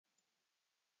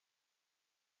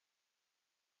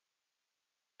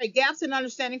Gaps in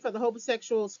understanding for the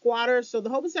hobosexual squatter. So the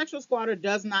hobosexual squatter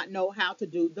does not know how to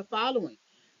do the following,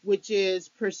 which is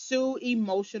pursue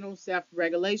emotional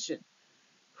self-regulation,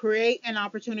 create an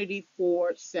opportunity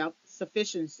for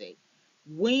self-sufficiency,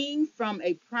 wean from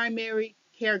a primary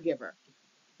caregiver,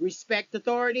 respect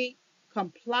authority,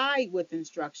 comply with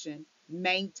instruction,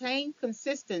 maintain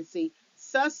consistency,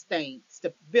 sustain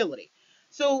stability.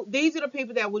 So these are the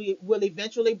people that will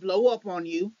eventually blow up on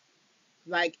you.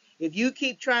 Like if you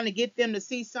keep trying to get them to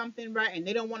see something, right, and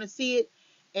they don't want to see it,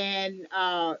 and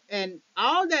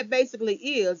all that basically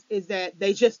is that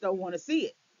they just don't want to see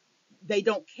it. They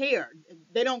don't care.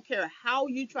 They don't care how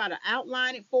you try to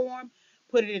outline it for them,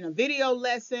 put it in a video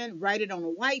lesson, write it on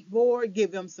a whiteboard,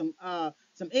 give them some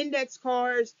index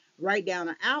cards, write down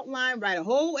an outline, write a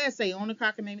whole essay on the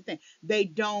cockamamie thing. They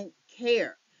don't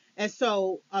care. And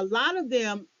so a lot of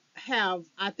them have,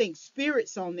 I think,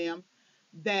 spirits on them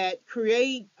that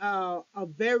create a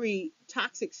very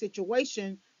toxic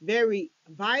situation, very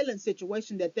violent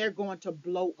situation that they're going to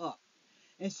blow up.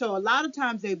 And so a lot of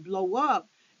times they blow up,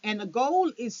 and the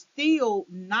goal is still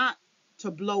not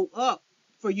to blow up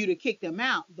for you to kick them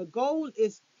out. The goal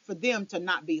is for them to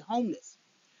not be homeless.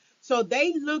 So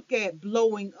they look at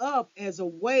blowing up as a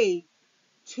way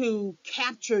to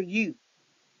capture you.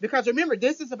 Because remember,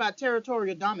 this is about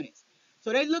territorial dominance.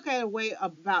 So they look at a way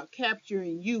about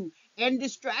capturing you and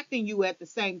distracting you at the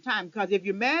same time. Because if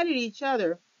you're mad at each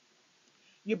other,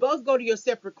 you both go to your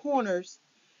separate corners,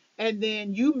 and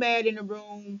then you mad in the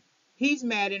room, he's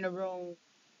mad in the room,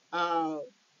 uh,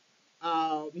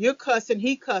 you're cussing,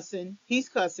 he's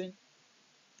cussing,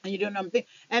 and you don't know thing.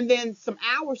 And then some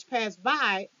hours pass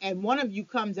by, and one of you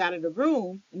comes out of the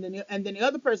room, and then the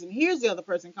other person hears the other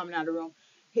person coming out of the room.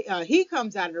 He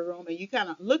comes out of the room, and you kind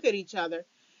of look at each other,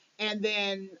 and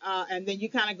then you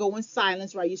kind of go in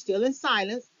silence, right? You're still in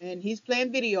silence, and he's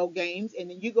playing video games,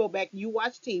 and then you go back and you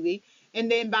watch TV,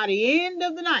 and then by the end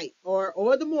of the night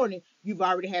or the morning, you've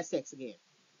already had sex again.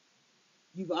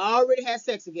 You've already had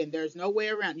sex again. There's no way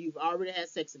around it. You've already had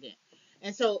sex again.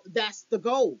 And so that's the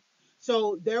goal.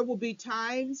 So there will be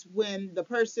times when the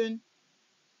person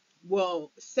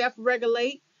will self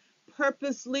regulate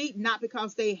purposely, not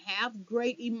because they have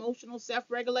great emotional self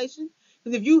regulation.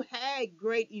 Because if you had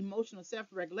great emotional self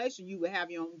regulation, you would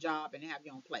have your own job and have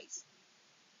your own place.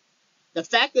 The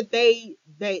fact that they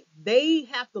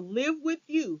have to live with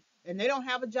you and they don't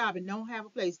have a job and don't have a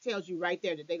place tells you right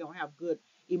there that they don't have good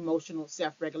emotional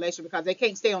self-regulation because they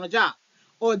can't stay on a job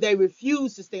or they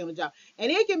refuse to stay on a job.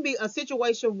 And it can be a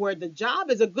situation where the job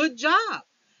is a good job.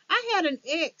 I had an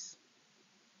ex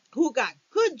who got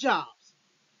good jobs.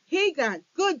 He got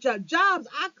good jobs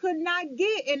I could not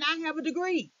get, and I have a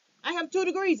degree. I have 2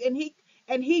 degrees,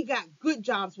 and he got good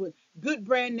jobs with good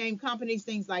brand name companies,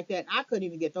 things like that. I couldn't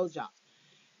even get those jobs.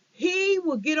 He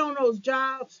would get on those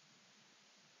jobs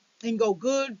and go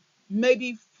good,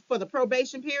 maybe for the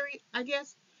probation period, I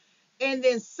guess. And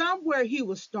then somewhere he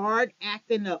would start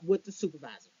acting up with the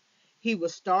supervisor. He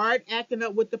would start acting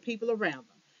up with the people around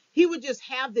him. He would just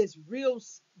have this real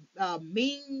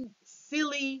mean,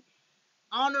 silly,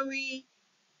 honorary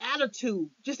attitude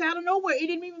just out of nowhere. It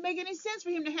didn't even make any sense for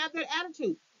him to have that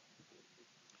attitude.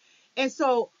 And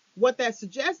so, what that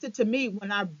suggested to me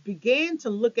when I began to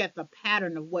look at the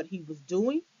pattern of what he was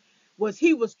doing was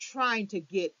he was trying to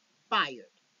get fired.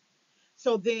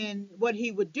 So then what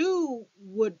he would do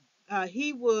would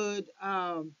he would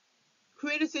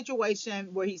create a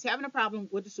situation where he's having a problem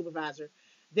with the supervisor.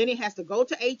 Then he has to go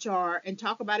to HR and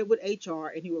talk about it with HR,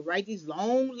 and he would write these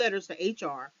long letters to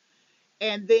HR,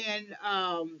 and then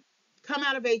come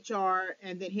out of HR,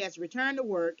 and then he has to return to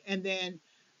work, and then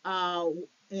uh,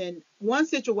 in one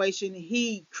situation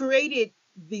he created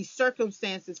the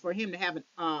circumstances for him to have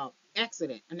an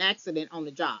accident on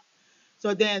the job.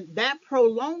 So then that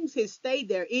prolongs his stay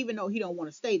there, even though he don't want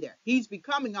to stay there. He's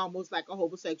becoming almost like a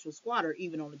homosexual squatter,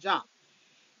 even on the job.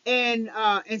 And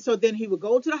so then he would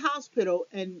go to the hospital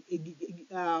and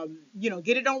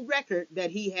get it on record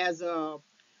that he has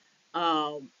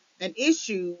an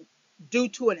issue due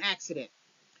to an accident.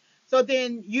 So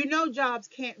then jobs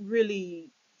can't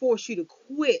really force you to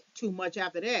quit too much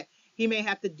after that. He may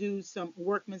have to do some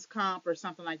workman's comp or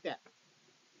something like that.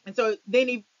 And so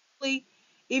then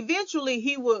eventually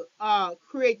he will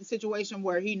create the situation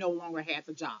where he no longer has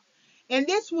a job. And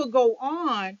this will go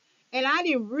on. And I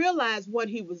didn't realize what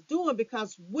he was doing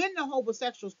because when the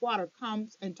homosexual squatter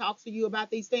comes and talks to you about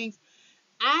these things,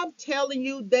 I'm telling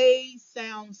you, they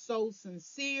sound so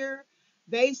sincere.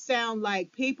 They sound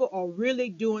like people are really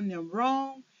doing them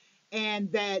wrong,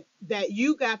 and that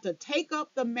you got to take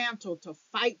up the mantle to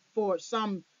fight for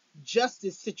some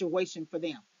justice situation for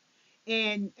them.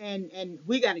 and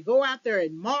we got to go out there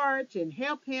and march and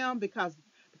help him because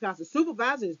the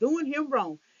supervisor is doing him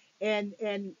wrong. And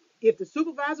if the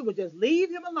supervisor would just leave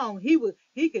him alone,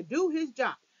 he could do his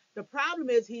job. The problem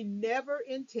is he never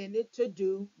intended to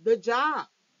do the job.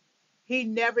 He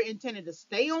never intended to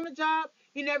stay on the job.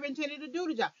 He never intended to do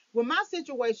the job. With my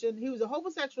situation, he was a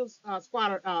homosexual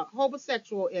squatter,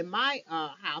 homosexual in my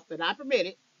house that I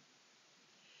permitted,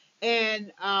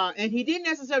 and he didn't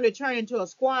necessarily turn into a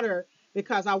squatter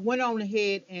because I went on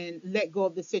ahead and let go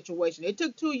of the situation. It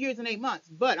took 2 years and 8 months,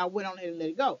 but I went on ahead and let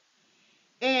it go.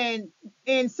 And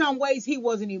in some ways, he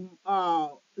wasn't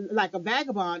like a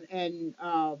vagabond and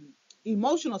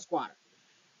emotional squatter.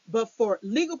 But for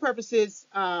legal purposes,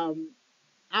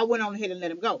 I went on ahead and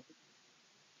let him go.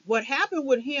 What happened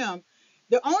with him,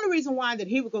 the only reason why that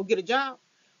he would go get a job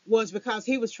was because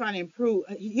he was trying to improve.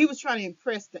 He was trying to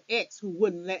impress the ex who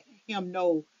wouldn't let him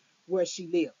know where she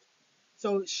lived.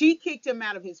 So she kicked him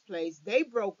out of his place. They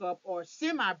broke up or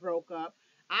semi broke up.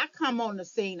 I come on the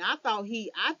scene. I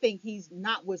think he's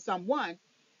not with someone.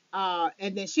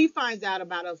 And then she finds out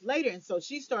about us later. And so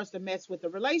she starts to mess with the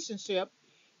relationship.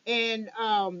 And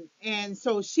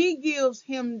so she gives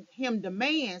him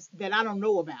demands that I don't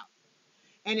know about.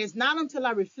 And it's not until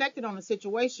I reflected on the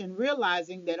situation,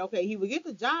 realizing that, okay, he would get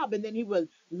the job and then he would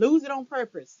lose it on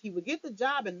purpose. He would get the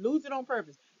job and lose it on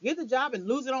purpose. Get the job and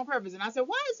lose it on purpose. And I said,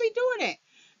 why is he doing that?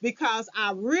 Because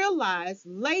I realized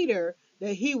later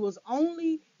that he was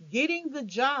only getting the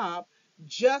job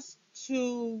just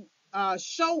to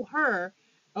show her,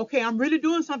 okay, I'm really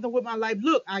doing something with my life.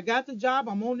 Look, I got the job.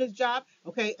 I'm on this job.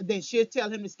 Okay, then she'll tell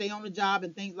him to stay on the job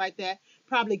and things like that.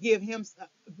 Probably give him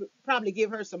probably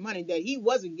give her some money that he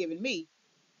wasn't giving me.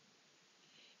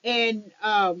 And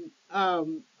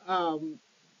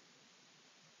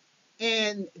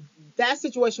and that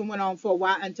situation went on for a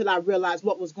while until I realized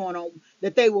what was going on,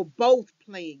 that they were both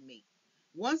playing me.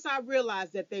 Once I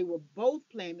realized that they were both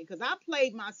playing me, because I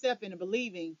played myself in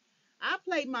believing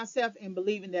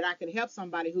that I could help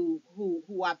somebody who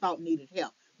I thought needed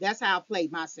help. That's how I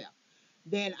played myself.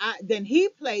 Then he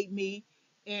played me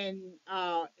and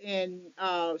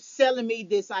selling me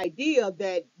this idea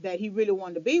that he really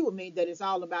wanted to be with me, that it's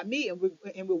all about me, and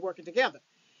we're working together.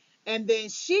 And then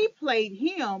she played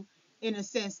him in a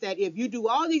sense that if you do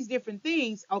all these different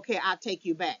things, okay, I'll take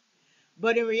you back.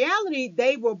 But in reality,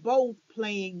 they were both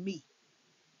playing me.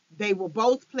 They were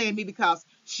both playing me because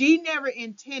she never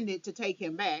intended to take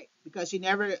him back because she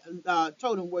never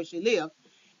told him where she lived.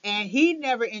 And he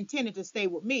never intended to stay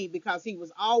with me because he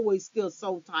was always still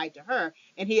so tied to her.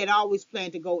 And he had always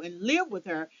planned to go and live with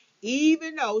her,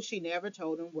 even though she never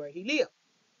told him where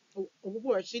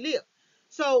she lived.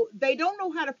 So they don't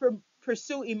know how to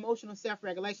pursue emotional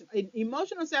self-regulation.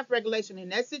 Emotional self-regulation in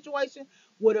that situation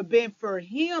would have been for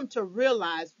him to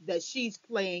realize that she's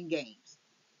playing games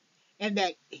and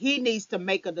that he needs to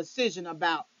make a decision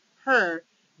about her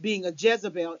being a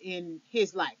Jezebel in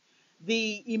his life.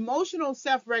 The emotional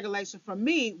self-regulation for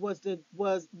me was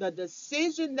the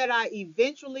decision that I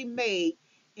eventually made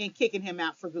in kicking him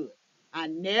out for good. I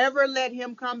never let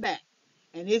him come back.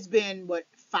 And it's been what,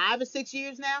 5 or 6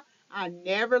 years now? I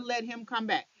never let him come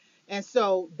back. And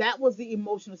so that was the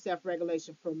emotional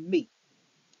self-regulation for me.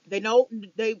 They know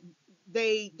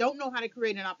they don't know how to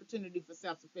create an opportunity for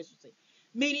self-sufficiency.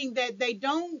 Meaning that they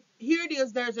don't, here it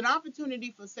is, there's an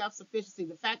opportunity for self-sufficiency.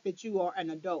 The fact that you are an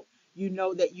adult, you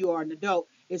know that you are an adult.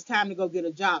 It's time to go get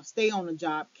a job, stay on the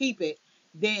job, keep it,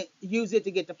 then use it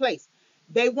to get the place.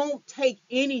 They won't take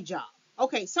any job.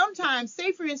 Okay, sometimes,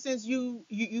 say for instance, you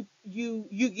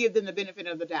give them the benefit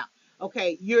of the doubt.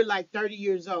 Okay, you're like 30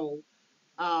 years old,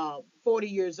 40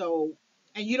 years old,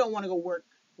 and you don't want to go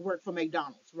work for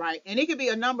McDonald's, right? And it could be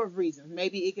a number of reasons.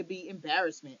 Maybe it could be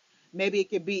embarrassment. Maybe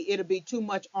it'll be too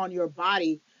much on your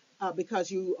body because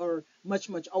you are much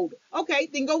older. Okay,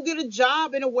 then go get a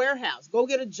job in a warehouse. Go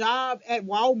get a job at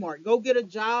Walmart. Go get a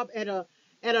job at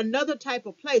another type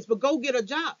of place. But go get a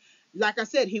job. Like I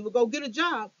said, he would go get a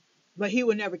job, but he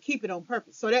would never keep it on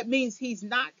purpose. So that means he's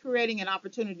not creating an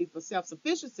opportunity for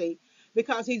self-sufficiency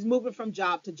because he's moving from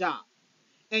job to job.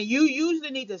 And you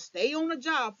usually need to stay on the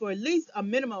job for at least a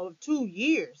minimum of 2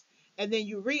 years. And then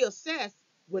you reassess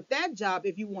with that job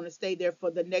if you want to stay there for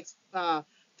the next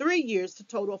 3 years to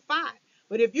total 5.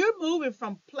 But if you're moving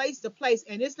from place to place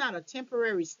and it's not a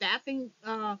temporary staffing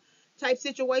type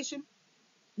situation,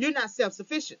 you're not self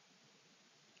sufficient.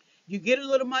 You get a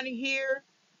little money here,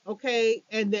 okay,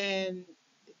 and then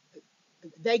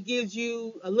that gives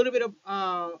you a little bit of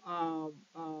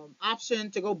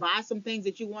option to go buy some things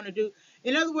that you want to do.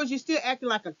 In other words, you're still acting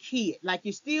like a kid, like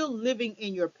you're still living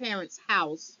in your parents'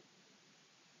 house.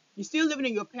 You're still living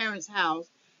in your parents'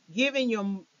 house, giving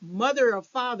your mother or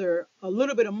father a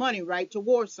little bit of money, right,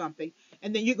 towards something,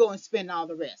 and then you go and spend all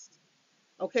the rest.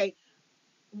 Okay,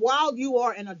 while you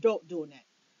are an adult doing that.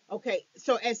 Okay,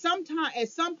 so at some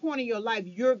point in your life,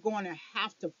 you're going to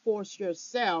have to force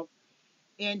yourself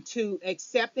into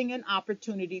accepting an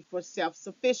opportunity for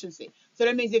self-sufficiency. So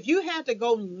that means if you have to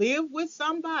go live with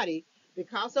somebody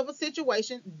because of a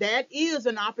situation, that is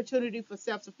an opportunity for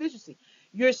self-sufficiency.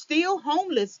 You're still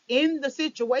homeless in the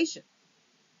situation.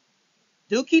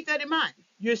 Do keep that in mind.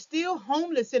 You're still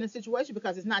homeless in a situation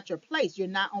because it's not your place. You're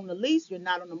not on the lease, you're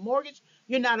not on the mortgage,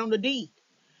 you're not on the deed.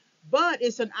 But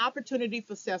it's an opportunity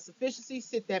for self-sufficiency.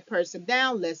 Sit that person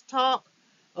down. Let's talk.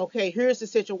 Okay, here's the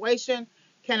situation.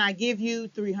 Can I give you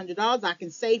 $300? I can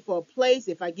save for a place.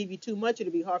 If I give you too much,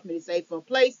 it'll be hard for me to save for a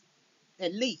place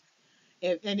and leave.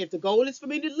 And if the goal is for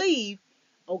me to leave,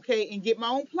 okay, and get my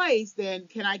own place, then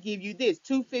can I give you this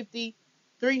 250,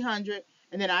 300,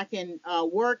 and then I can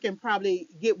work and probably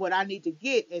get what I need to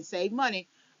get and save money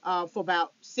for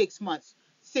about 6 months,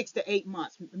 6 to 8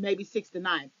 months, maybe 6 to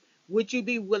 9. Would you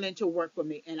be willing to work with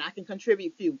me? And I can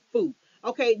contribute food.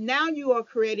 Okay, now you are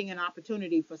creating an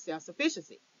opportunity for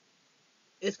self-sufficiency.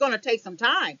 It's going to take some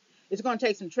time. It's going to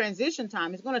take some transition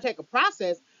time. It's going to take a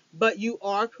process, but you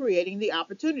are creating the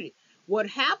opportunity. What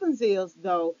happens is,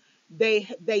 though,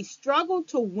 they struggle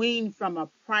to wean from a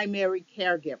primary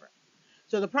caregiver.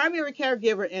 So the primary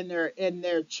caregiver in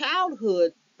their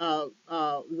childhood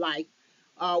life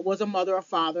was a mother or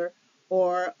father,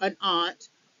 or an aunt,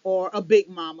 or a big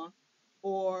mama,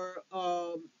 or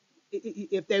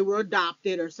if they were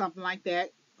adopted or something like that,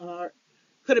 or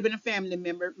could have been a family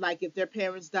member, like if their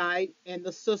parents died and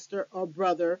the sister or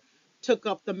brother took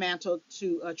up the mantle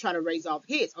to try to raise all the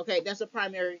kids. Okay, that's a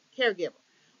primary caregiver.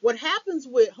 What happens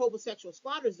with homosexual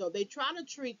squatters, though, they try to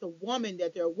treat the woman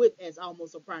that they're with as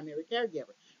almost a primary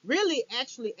caregiver, really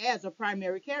actually as a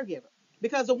primary caregiver,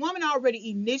 because the woman already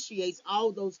initiates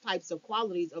all those types of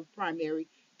qualities of primary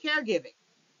caregiving.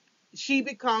 She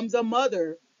becomes a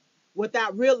mother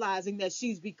without realizing that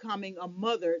she's becoming a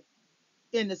mother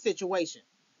in the situation.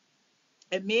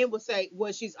 And men will say,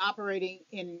 well, she's operating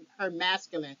in her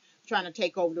masculine, trying to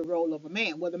take over the role of a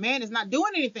man. Well, the man is not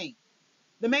doing anything.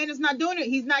 The man is not doing it.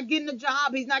 He's not getting a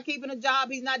job. He's not keeping a job.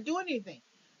 He's not doing anything.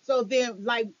 So then,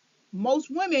 like most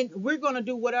women, we're going to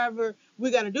do whatever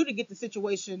we got to do to get the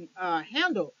situation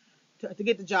handled, to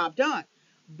get the job done.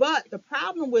 But the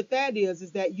problem with that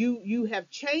is that you have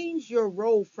changed your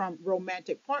role from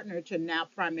romantic partner to now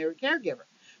primary caregiver.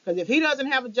 Because if he doesn't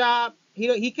have a job,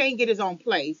 he can't get his own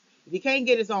place. If he can't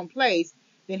get his own place,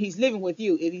 then he's living with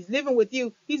you. If he's living with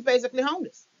you, he's basically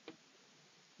homeless.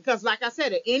 Because, like I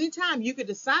said, at any time you could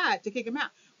decide to kick him out.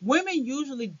 Women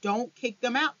usually don't kick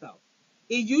them out, though.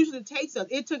 It usually takes us.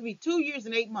 It took me 2 years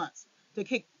and 8 months to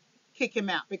kick him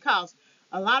out, because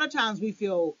a lot of times we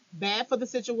feel bad for the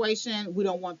situation. We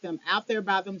don't want them out there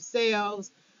by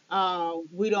themselves.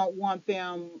 We don't want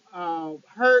them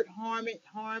hurt, harm,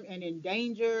 and in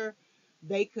danger.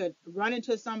 They could run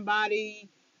into somebody.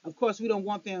 Of course, we don't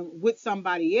want them with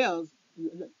somebody else,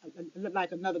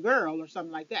 like another girl or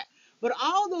something like that. But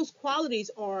all those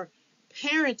qualities are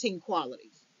parenting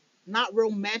qualities, not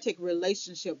romantic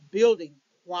relationship building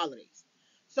qualities.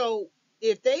 So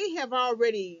if they have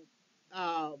already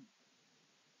uh,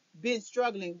 been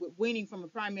struggling with weaning from a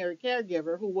primary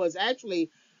caregiver who was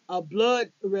actually a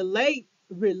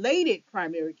related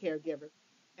primary caregiver,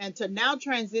 and to now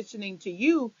transitioning to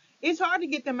you, it's hard to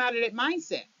get them out of that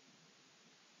mindset.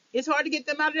 It's hard to get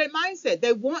them out of that mindset.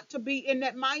 They want to be in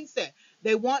that mindset.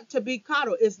 They want to be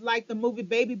coddled. It's like the movie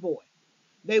Baby Boy.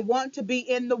 They want to be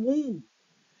in the womb,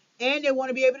 and they want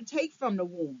to be able to take from the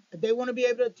womb. They want to be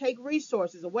able to take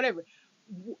resources or whatever.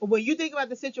 When you think about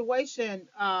the situation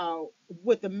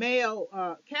with the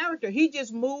male character, he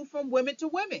just moved from women to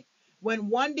women. When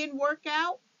one didn't work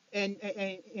out, and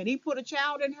he put a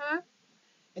child in her,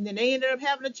 and then they ended up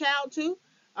having a child too.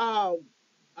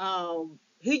 Um,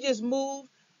 he just moved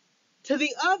to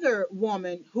the other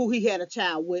woman who he had a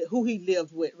child with, who he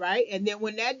lived with, right? And then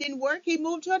when that didn't work, he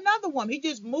moved to another woman. He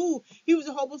just moved. He was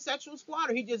a homosexual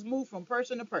squatter. He just moved from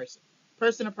person to person,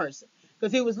 person to person,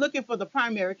 because he was looking for the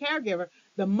primary caregiver.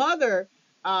 The mother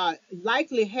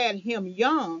likely had him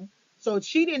young, so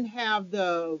she didn't have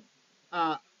the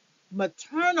uh,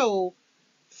 maternal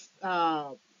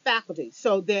uh, faculty.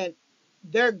 So then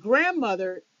their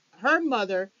grandmother, her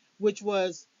mother, which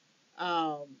was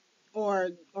um,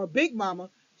 or Big Mama,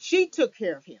 she took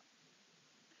care of him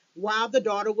while the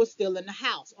daughter was still in the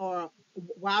house, or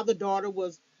while the daughter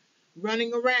was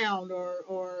running around,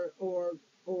 or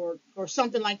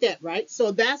something like that, right?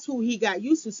 So that's who he got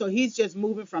used to. So he's just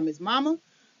moving from his mama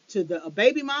to the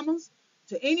baby mamas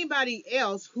to anybody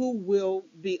else who will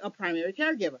be a primary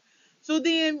caregiver. So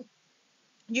then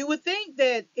you would think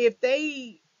that if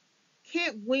they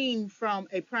can't wean from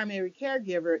a primary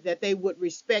caregiver, that they would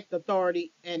respect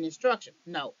authority and instruction.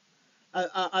 No.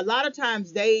 A lot of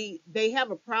times they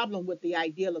have a problem with the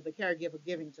ideal of the caregiver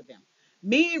giving to them.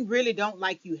 Men really don't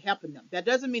like you helping them. That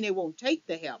doesn't mean they won't take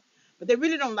the help, but they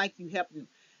really don't like you helping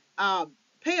them.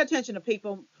 Pay attention to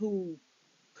people who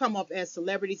come up as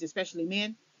celebrities, especially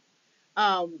men.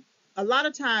 um, a lot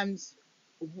of times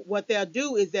what they'll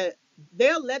do is that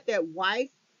they'll let that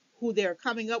wife who they're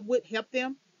coming up with help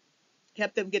them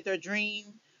get their dream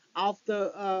off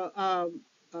the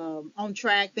on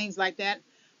track, things like that.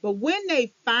 But when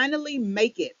they finally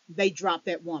make it, they drop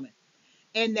that woman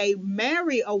and they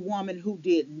marry a woman who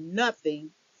did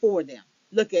nothing for them.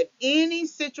 Look at any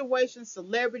situation,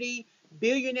 celebrity,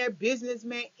 billionaire,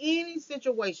 businessman, any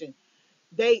situation,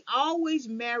 they always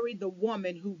married the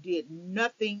woman who did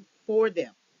nothing for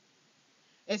them.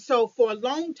 And so for a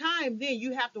long time, then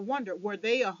you have to wonder, were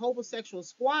they a homosexual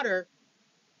squatter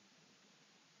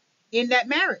in that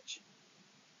marriage?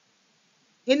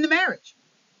 In the marriage.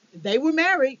 They were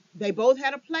married. They both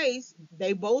had a place.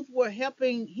 They both were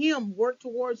helping him work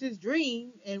towards his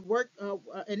dream and work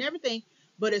and everything.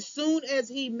 But as soon as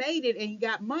he made it and he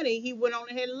got money, he went on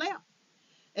ahead and left.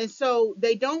 And so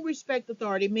they don't respect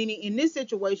authority, meaning in this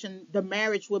situation, the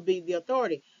marriage would be the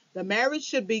authority. The marriage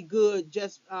should be good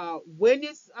just when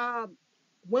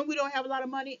we don't have a lot of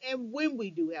money and when we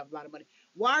do have a lot of money.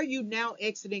 Why are you now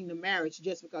exiting the marriage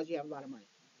just because you have a lot of money?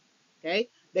 Okay?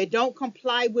 They don't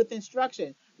comply with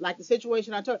instruction. Like the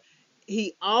situation I told,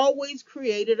 he always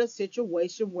created a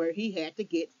situation where he had to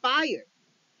get fired.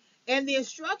 And the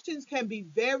instructions can be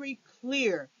very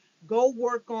clear. Go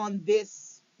work on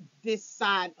this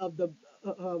side of the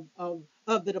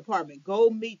of the department. Go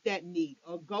meet that need,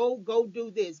 or go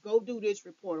do this. Go do this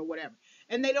report or whatever.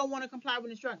 And they don't want to comply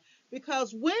with instruction,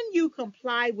 because when you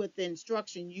comply with the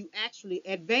instruction, you actually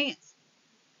advance.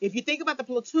 If you think about the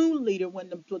platoon leader, when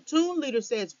the platoon leader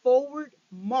says forward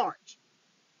march,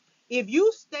 if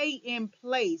you stay in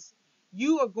place,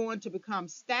 you are going to become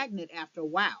stagnant after a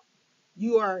while.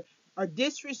 You are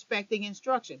disrespecting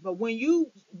instruction. But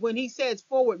when he says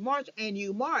forward march and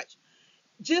you march,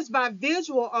 just by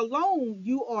visual alone,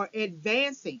 you are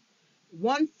advancing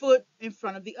one foot in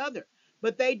front of the other.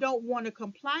 But they don't want to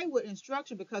comply with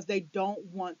instruction because they don't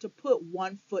want to put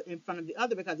one foot in front of the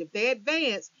other. Because if they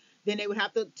advance, then they would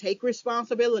have to take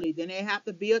responsibility. Then they have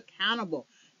to be accountable.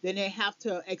 Then they have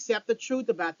to accept the truth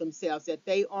about themselves, that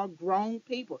they are grown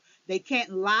people. They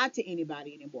can't lie to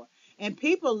anybody anymore. And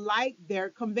people like their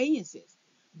conveniences.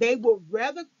 They would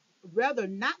rather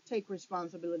not take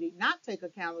responsibility, not take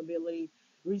accountability,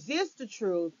 resist the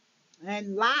truth,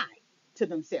 and lie to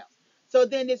themselves. So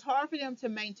then it's hard for them to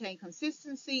maintain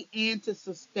consistency and to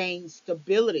sustain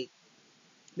stability,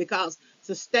 because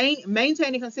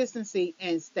maintaining consistency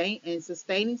and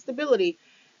sustaining stability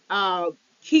uh,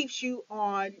 keeps you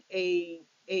on a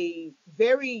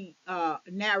very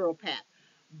narrow path.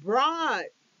 Broad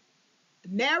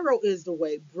Narrow is the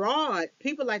way. Broad,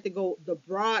 people like to go the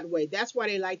broad way. That's why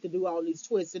they like to do all these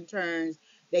twists and turns.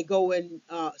 They go and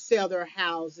sell their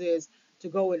houses to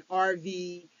go in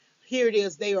RV. Here it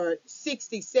is, they are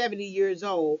 60, 70 years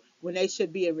old when they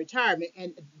should be in retirement,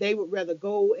 and they would rather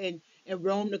go and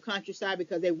roam the countryside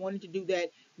because they wanted to do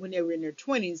that when they were in their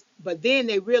 20s. But then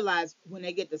they realize when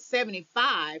they get to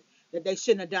 75 that they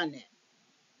shouldn't have done that,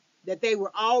 that they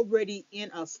were already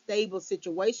in a stable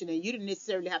situation and you didn't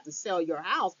necessarily have to sell your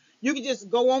house. You could just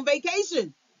go on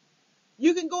vacation.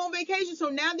 You can go on vacation. So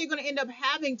now they're going to end up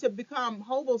having to become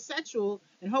homosexual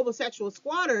and homosexual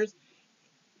squatters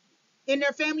in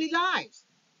their family lives,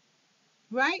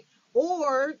 right?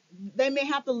 Or they may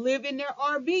have to live in their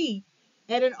RV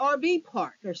at an RV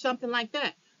park or something like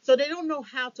that. So they don't know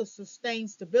how to sustain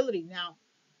stability. Now,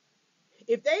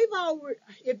 if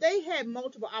they had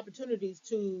multiple opportunities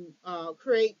to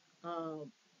create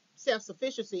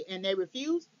self-sufficiency and they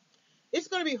refuse, it's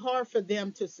going to be hard for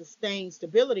them to sustain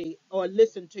stability or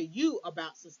listen to you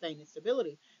about sustaining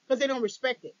stability, because they don't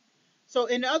respect it. So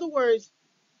in other words,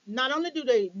 not only do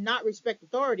they not respect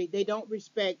authority, they don't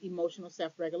respect emotional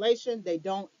self-regulation, they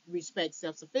don't respect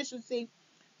self-sufficiency,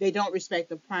 they don't respect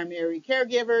the primary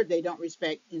caregiver, they don't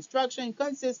respect instruction,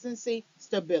 consistency,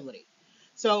 stability.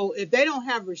 So if they don't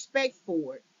have respect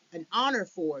for it, an honor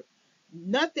for it,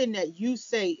 nothing that you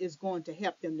say is going to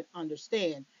help them to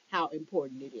understand how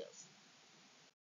important it is.